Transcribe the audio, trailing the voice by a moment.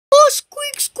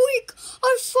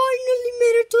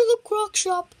croc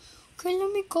shop. Okay,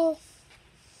 let me go.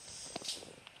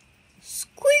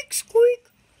 Squeak, squeak.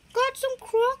 Got some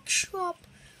croc shop.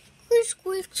 Squeak,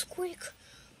 squeak, squeak.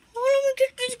 Oh, let me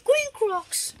get these green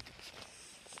crocs.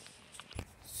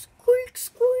 Squeak,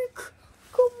 squeak.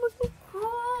 Come with the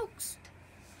crocs.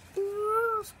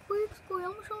 Yeah, squeak, squeak.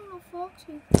 I'm showing the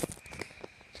Foxy.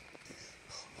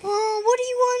 Oh, what do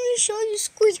you want me to show you?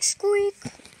 Squeak, squeak.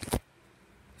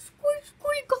 Squeak,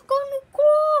 squeak. I got new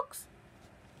crocs.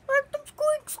 Like them,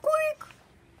 squeak, squeak.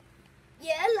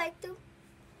 Yeah, I like them.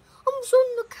 I'm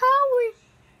showing the Cowie.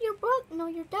 Your brother, no,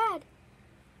 your dad.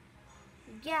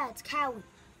 Yeah, it's Cowie.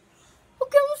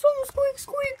 Okay, I'm showing squeak,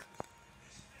 squeak.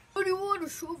 What do you want to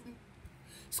show me?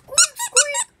 Squeak,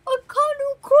 squeak. I got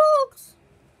new crocs.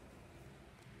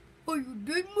 Oh, you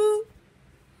did, Moo?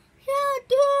 Yeah, I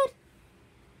did.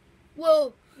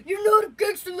 Well, you're not a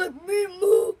gangster like me,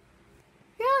 Moo.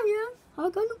 Yeah, I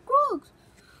got new crocs.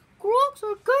 Crocs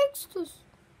are gangsters.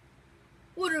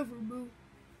 Whatever, Moo.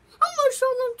 I'm gonna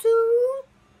show them to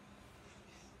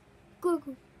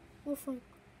Google or Frank.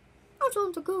 I'll show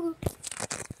them to Google.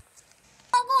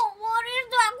 What is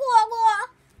that, Google?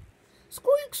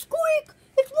 Squeak, squeak.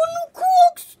 It's one new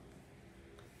crocs.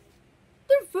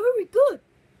 They're very good.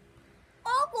 I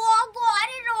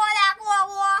didn't know that,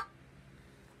 Google.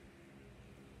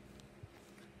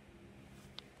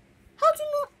 How'd you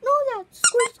not know that?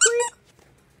 Squeak, squeak.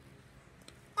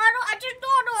 I just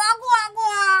don't know.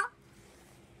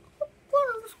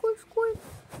 What is squeak, squeak?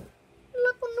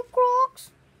 Look on the crocs.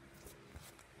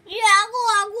 Yeah,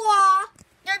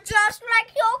 they're just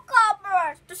like your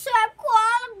covers. The same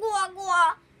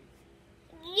color,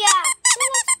 Yeah.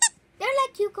 They're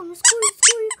like cucumbers. Squeak,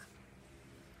 squeak.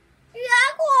 Yeah,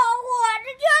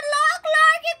 did you look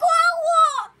like it,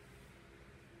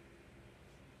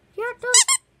 Yeah, it does.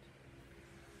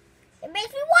 It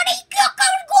makes me want to eat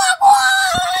cucumbers,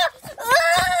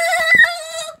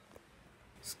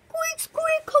 Squeak,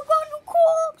 squeak, I got new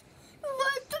crocs. You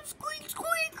like them, squeak,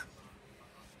 squeak?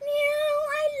 Meow,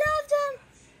 I love them.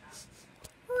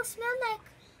 Oh, smell like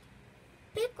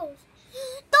pickles.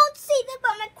 Don't say that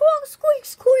about my crocs, squeak,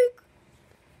 squeak.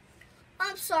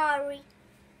 I'm sorry.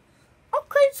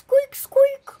 Okay, squeak,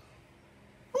 squeak.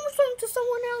 I'm gonna show them to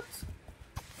someone else.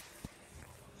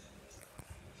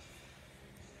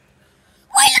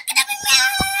 Wait, look at them,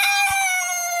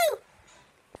 meow!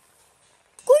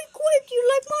 Squeak, squeak, you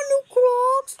like my new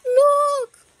crocs?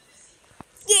 Look.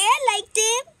 Yeah, I like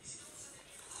them.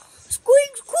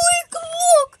 Squeak, squeak,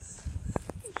 look.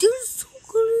 They're so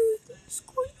good.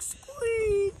 Squeak,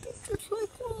 squeak. They're just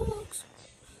like crocs.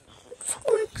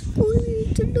 Squeak,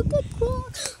 squeak. They look like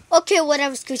crocs. Okay,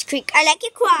 whatever, squeak, squeak. I like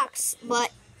your crocs,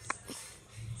 but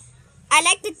I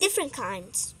like the different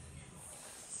kinds.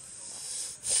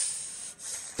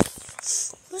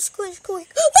 Squeak,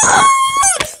 squeak.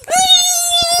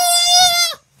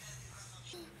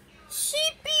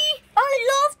 Sheepy, I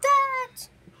love that.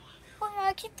 Oh, yeah,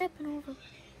 I keep tipping over.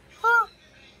 Huh?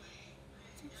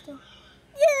 Sit still.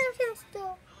 Yeah, sit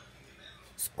still.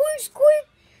 Squeak, squeak.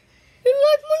 You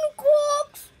like my new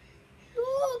crocs?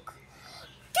 Look.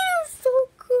 They're so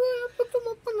good. I picked them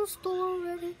up in the store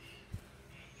already.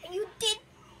 And you did?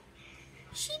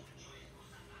 Sheep.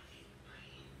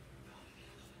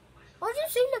 Why'd you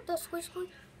say like that, squeak, squeak?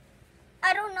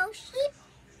 I don't know, sheep.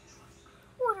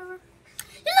 Whatever.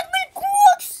 You like my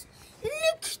crocs?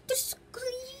 Look, the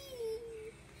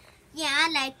screen. Yeah, I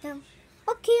like them.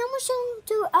 Okay, I'm gonna show them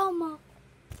to Elma.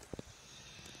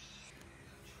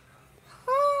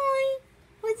 Hi.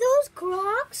 Are those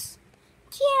crocs?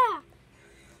 Yeah.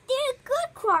 They're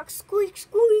good crocs. Squeak,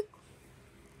 squeak.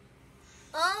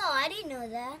 Oh, I didn't know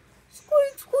that.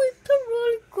 Squeak, squeak. They're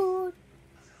really good.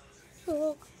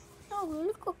 Look. Oh,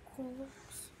 look at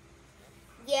crocs.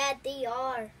 Yeah, they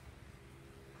are.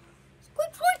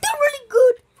 Squeak, squeak. They're really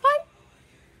good, right?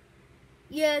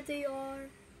 Yeah, they are.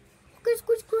 Okay,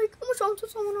 squeak, squeak. I'm gonna show them to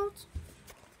someone else.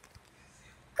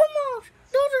 Come on.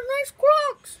 Those are nice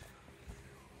crocs.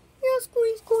 Yeah,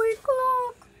 squeak, squeak.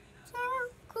 Look. They're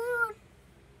good.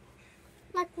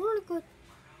 Like, really good.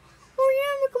 Oh,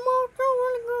 yeah, look them out. They're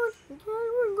really good.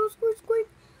 They're really good, squeak, squeak.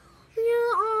 Yeah,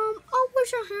 I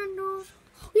wish I had those.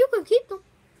 You can keep them.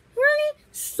 Really?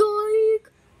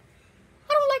 Psych.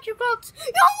 I don't like your crocs.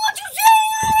 You don't want to say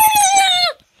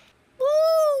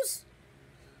Booze.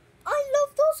 I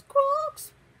love those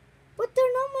crocs, but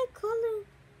they're not my color.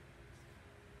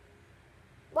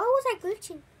 Why was I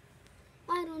glitching?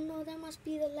 I don't know. That must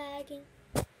be the lagging.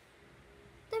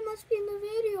 That must be in the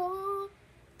video.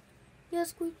 Yeah,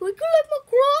 squeak, squeak. You like my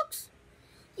crocs?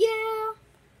 Yeah.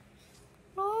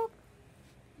 Look.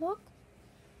 Look.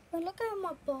 I look at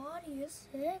my body. It's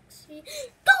sexy.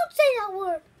 Don't say that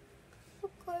word.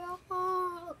 Okay,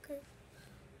 okay.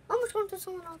 I'm just going to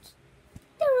someone else.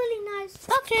 They're really nice.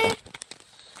 Okay.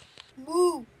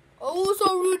 Boo, I was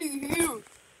already here.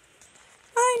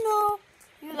 I know.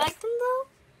 You like them though?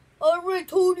 I already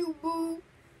told you, Boo.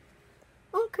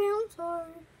 Okay, I'm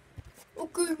sorry.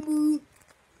 Okay, Boo.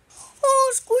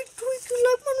 Oh, squeak, squeak, you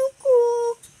like my new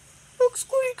crocs? Look,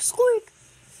 squeak, squeak.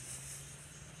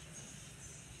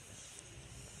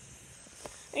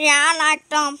 Yeah, I like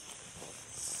them.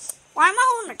 Why am I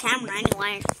holding the camera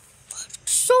anyway?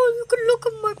 So you can look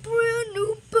at my brand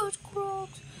new best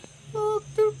crocs. Look,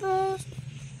 they're best.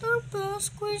 They're best.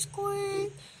 Squeak,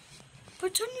 squeak.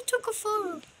 Pretend you took a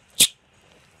photo.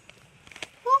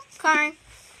 Okay.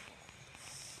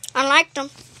 I like them.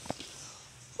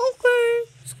 Okay.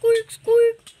 Squeak,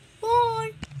 squeak.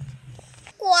 Bye.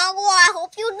 I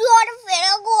hope you enjoyed the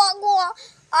video.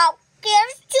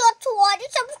 Give your 20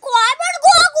 subscribers.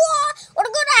 We're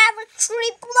gonna have a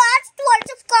treat plus 20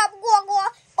 subscribers.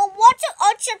 But once you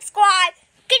unsubscribe,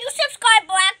 can you subscribe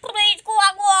back, please?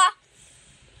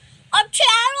 Our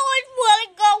channel is really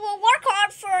good. We'll work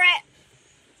hard for it.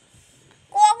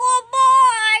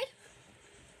 Bye.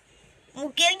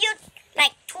 We'll give you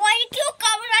like 22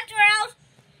 comments at your house.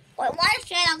 Wait, why is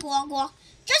that,